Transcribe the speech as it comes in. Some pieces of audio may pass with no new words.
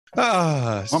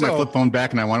I want my flip phone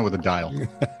back, and I want it with a dial.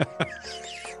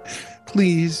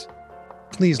 Please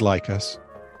like us.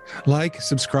 Like,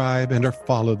 subscribe, and or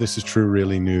follow This Is True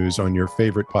Really News on your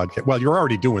favorite podcast. Well, you're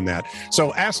already doing that.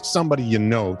 So ask somebody you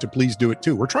know to please do it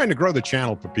too. We're trying to grow the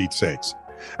channel, for Pete's sakes.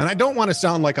 And I don't want to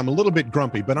sound like I'm a little bit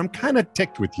grumpy, but I'm kind of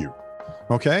ticked with you.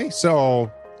 Okay?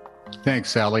 So Thanks,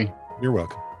 Sally. you're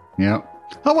welcome. Yeah.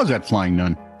 How was that flying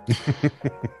nun?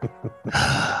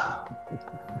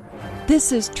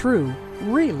 This is True,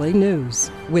 Really News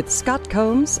with Scott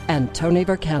Combs and Tony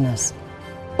Vercanis.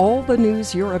 All the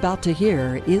news you're about to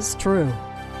hear is true,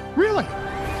 Really?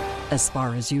 as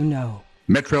far as you know.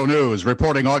 Metro News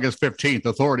reporting August 15th.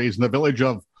 Authorities in the village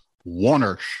of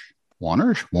Warnersh.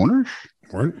 Warnersh?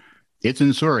 It's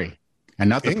in Surrey. And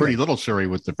not the England. pretty little Surrey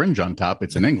with the fringe on top.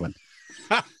 It's in England.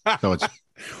 So it's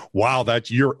Wow,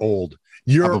 you're old.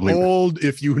 You're Probably. old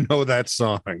if you know that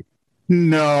song.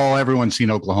 no, everyone's seen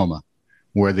Oklahoma,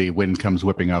 where the wind comes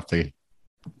whipping off the.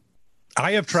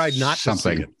 I have tried not to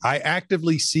Something. see it. I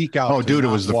actively seek out. Oh, to dude,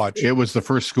 not it watch. was the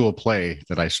first school play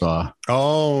that I saw.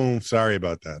 Oh, sorry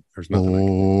about that. There's nothing.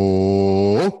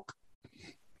 Oh,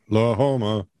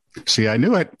 Oklahoma. see, I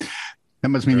knew it. That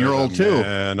must mean you're old too.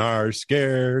 Men are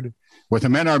scared. Where the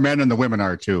men are men and the women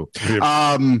are too.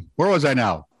 Where was I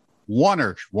now?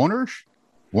 Warnersh?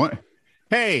 What?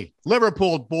 Hey,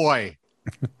 Liverpool boy.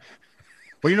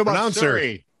 Well, you know about Pronounce her.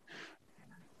 Surrey.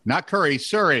 Not Curry,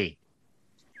 Surrey.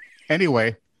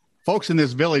 Anyway, folks in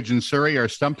this village in Surrey are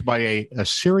stumped by a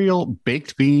cereal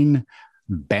baked bean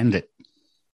bandit.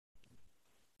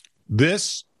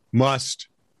 This must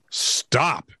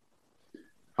stop.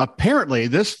 Apparently,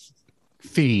 this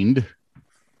fiend,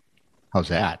 how's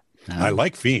that? I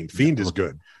like Fiend. Fiend is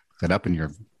good. Look that up in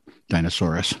your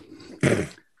Dinosaurus.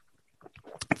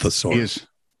 Thesaurus. Is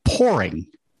pouring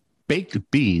baked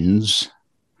beans,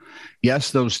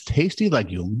 yes, those tasty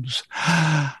legumes,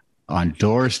 on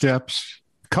doorsteps,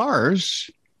 cars,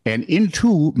 and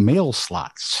into mail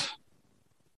slots.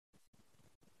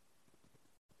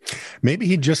 Maybe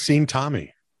he'd just seen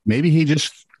Tommy. Maybe he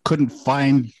just couldn't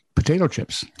find potato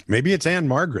chips. Maybe it's Anne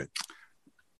Margaret.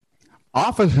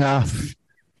 Office half,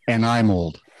 and I'm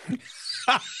old.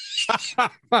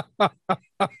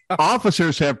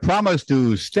 Officers have promised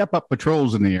to step up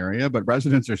patrols in the area, but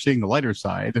residents are seeing the lighter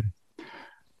side.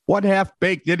 What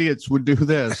half-baked idiots would do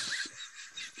this?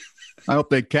 I hope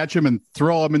they catch him and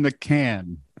throw him in the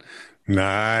can.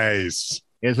 Nice.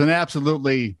 It's an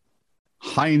absolutely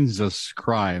Heinzus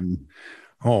crime.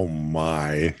 Oh,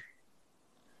 my.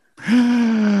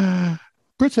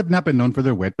 Brits have not been known for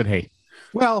their wit, but hey.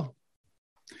 Well,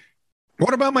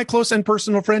 what about my close and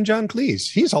personal friend, John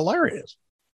Cleese? He's hilarious.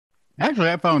 Actually,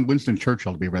 I found Winston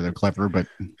Churchill to be rather clever, but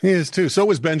He is, too. So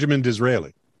was Benjamin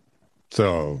Disraeli.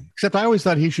 So, except I always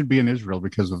thought he should be in Israel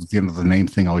because of the name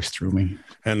thing always threw me.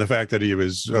 and the fact that he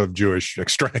was of Jewish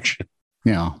extraction.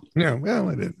 Yeah. Yeah, well,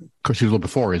 it is. Of course, he was a little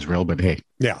before Israel, but hey.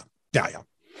 Yeah.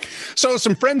 So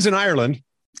some friends in Ireland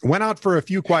went out for a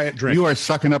few quiet drinks. You are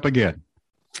sucking up again.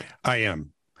 I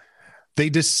am. They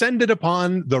descended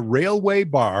upon the railway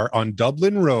bar on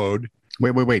Dublin Road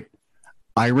Wait.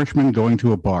 Irishman going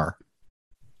to a bar.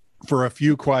 for a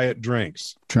few quiet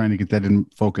drinks. Trying to get that in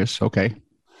focus. Okay.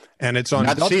 And it's on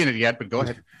Not seeing it yet, but go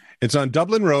ahead. It's on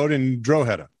Dublin Road in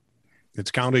Drogheda. It's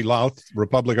County Louth,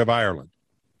 Republic of Ireland.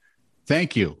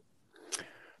 Thank you.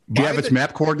 Do you have its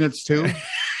map coordinates too?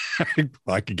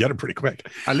 I could get it pretty quick.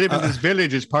 I live in this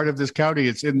village. It's part of this county.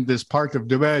 It's in this part of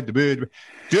dude.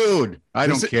 I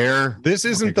don't care. This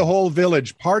isn't the whole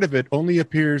village. Part of it only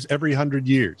appears every 100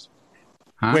 years.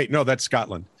 Huh? Wait, no, that's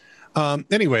Scotland.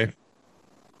 Anyway.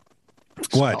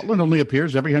 What? Scotland only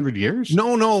appears every 100 years?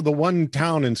 No. The one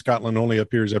town in Scotland only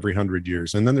appears every 100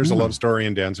 years. And then there's a love story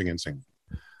and dancing and singing.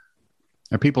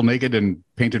 Are people naked and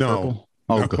painted No. purple?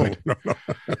 Oh, good. No.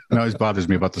 It always bothers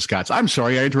me about the Scots. I'm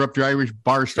sorry. I interrupt your Irish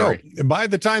bar story. So, by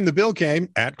the time the bill came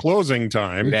at closing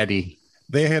time, Daddy.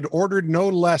 they had ordered no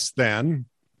less than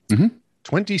Mhm.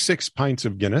 26 pints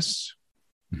of Guinness,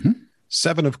 Mhm.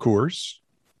 7 of Coors,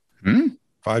 Hmm?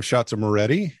 5 shots of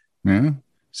Moretti, Yeah.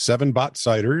 7 Bot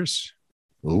ciders,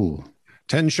 Ooh.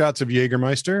 10 shots of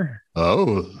Jägermeister,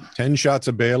 Oh. 10 shots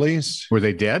of Bailey's, Were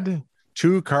they dead?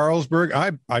 2 Carlsberg.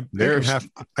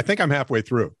 I think I'm halfway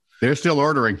through. They're still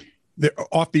ordering. They're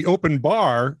off the open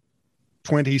bar,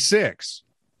 26.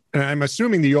 And I'm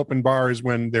assuming the open bar is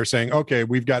when they're saying, okay,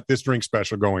 we've got this drink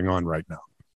special going on right now.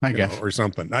 I you guess. know, or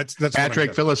something. That's what I'm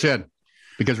Patrick, fill us in.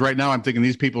 Because right now I'm thinking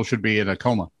these people should be in a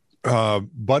coma. One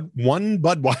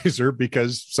Budweiser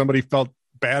because somebody felt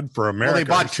bad for America. Well, they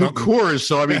bought 2 Coors,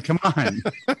 so I mean, come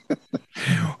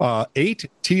on. 8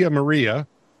 Tia Maria,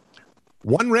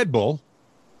 1 Red Bull,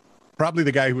 Probably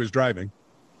the guy who was driving.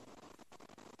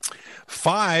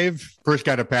 5 First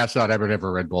guy to pass out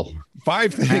ever Red Bull.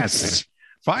 5 things.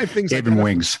 5 things. Gave him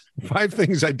wings. 5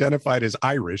 things identified as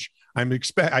Irish. I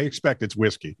expect it's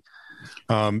whiskey.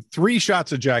 3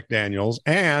 shots of Jack Daniels,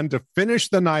 and to finish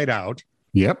the night out,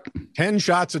 Yep. 10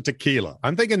 shots of tequila.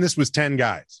 I'm thinking this was 10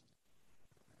 guys.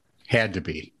 Had to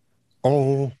be.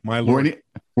 Oh, my Lord.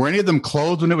 Were any of them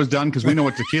clothed when it was done? Because we know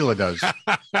what tequila does.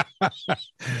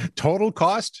 Total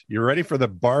cost, you ready for the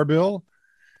bar bill?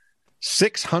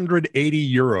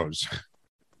 680 euros.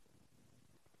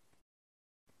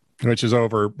 Which is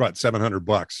over, what,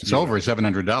 $700? It's over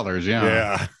 $700, yeah.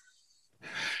 Yeah.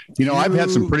 You know, I've had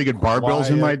some pretty good bar bills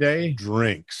in my day.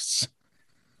 Drinks.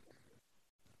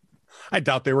 I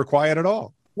doubt they were quiet at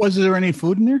all. Was there any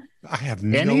food in there? I have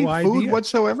any no idea. Food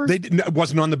whatsoever? It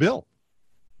wasn't on the bill.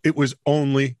 It was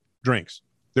only drinks.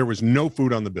 There was no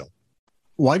food on the bill.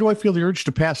 Why do I feel the urge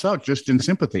to pass out just in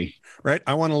sympathy? Right?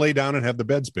 I want to lay down and have the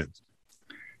bed spins.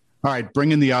 All right,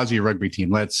 bring in the Aussie rugby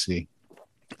team. Let's see.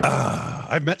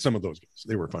 I've met some of those guys.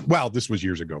 They were fun. Well, this was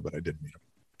years ago, but I did meet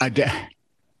them.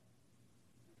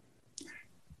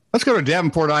 Let's go to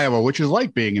Davenport, Iowa, which is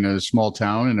like being in a small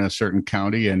town in a certain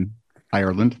county in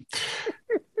Ireland.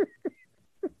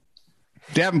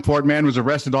 Davenport man was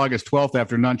arrested August 12th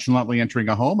after nonchalantly entering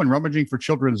a home and rummaging for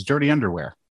children's dirty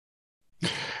underwear.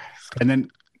 And then,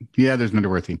 yeah, there's an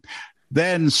underwear theme.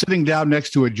 Then sitting down next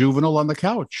to a juvenile on the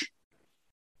couch.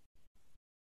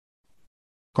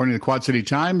 According to the Quad City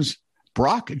Times,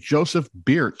 Brock Joseph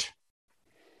Beert.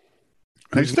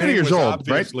 He's 30 years old,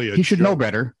 right? He should know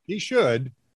better. He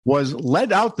should. Was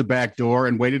led out the back door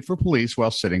and waited for police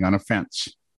while sitting on a fence.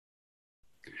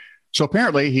 So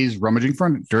apparently he's rummaging for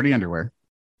dirty underwear,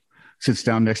 sits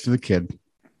down next to the kid.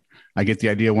 I get the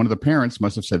idea one of the parents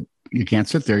must have said, you can't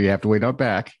sit there. You have to wait out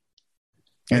back.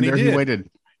 And there he waited.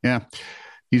 Yeah.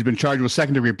 He's been charged with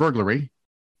second-degree burglary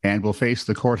and will face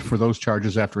the court for those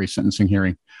charges after a sentencing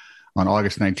hearing on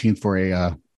August 19th for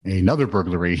another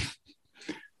burglary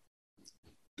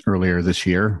earlier this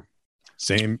year.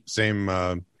 Same.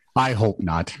 I hope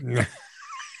not.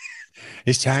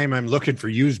 This time I'm looking for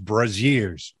used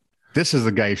brassieres. This is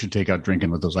the guy you should take out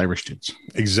drinking with those Irish kids.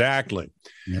 Exactly.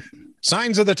 Yep.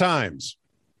 Signs of the times.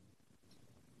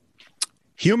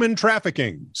 Human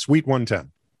trafficking, Suite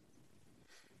 110.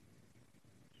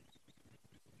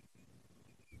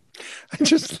 I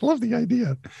just love the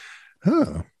idea.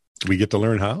 Oh, do we get to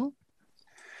learn how?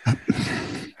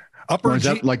 Or is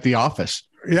that like The Office?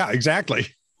 Yeah, exactly.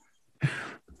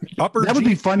 That would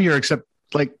be funnier, except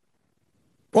like,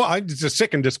 well, it's a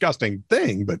sick and disgusting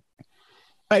thing, but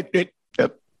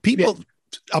people,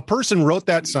 a person wrote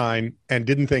that sign and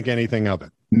didn't think anything of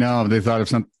it. No, they thought of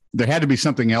some. There had to be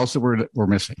something else that we're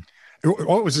missing.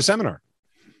 Oh, it was a seminar.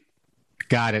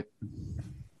 Got it.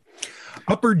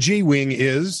 Upper G wing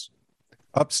is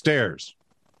upstairs.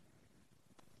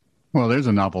 Well, there's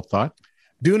a novel thought.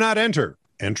 Do not enter.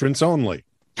 Entrance only.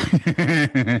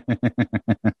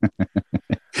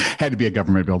 Had to be a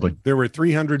government building. There were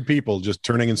 300 people just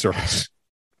turning in circles.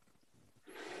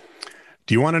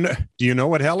 Do you want to know? Do you know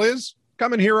what hell is?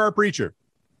 Come and hear our preacher.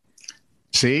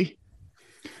 See?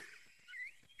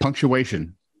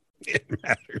 Punctuation. It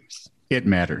matters. It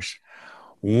matters.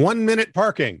 1 minute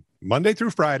parking. Monday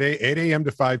through Friday, 8 a.m.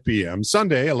 to 5 p.m.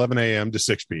 Sunday, 11 a.m. to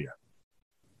 6 p.m.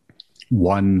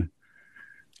 1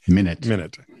 minute. Be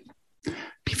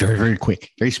very, very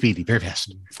quick, very speedy, very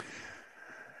fast.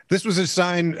 This was a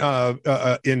sign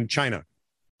in China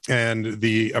and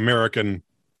the American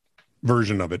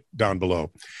version of it down below.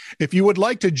 If you would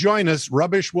like to join us,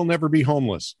 rubbish will never be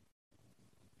homeless.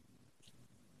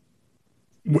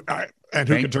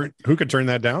 And who could turn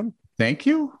that down? Thank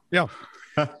you. Yeah.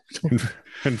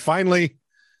 And finally,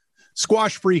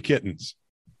 squash-free kittens.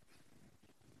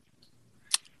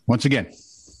 Once again,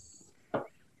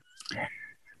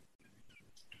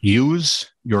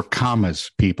 use your commas,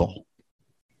 people.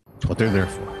 That's what they're there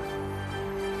for.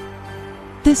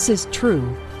 This is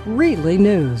true, really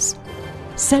news.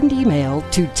 Send email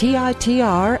to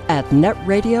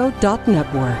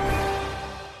TITR@netradio.network.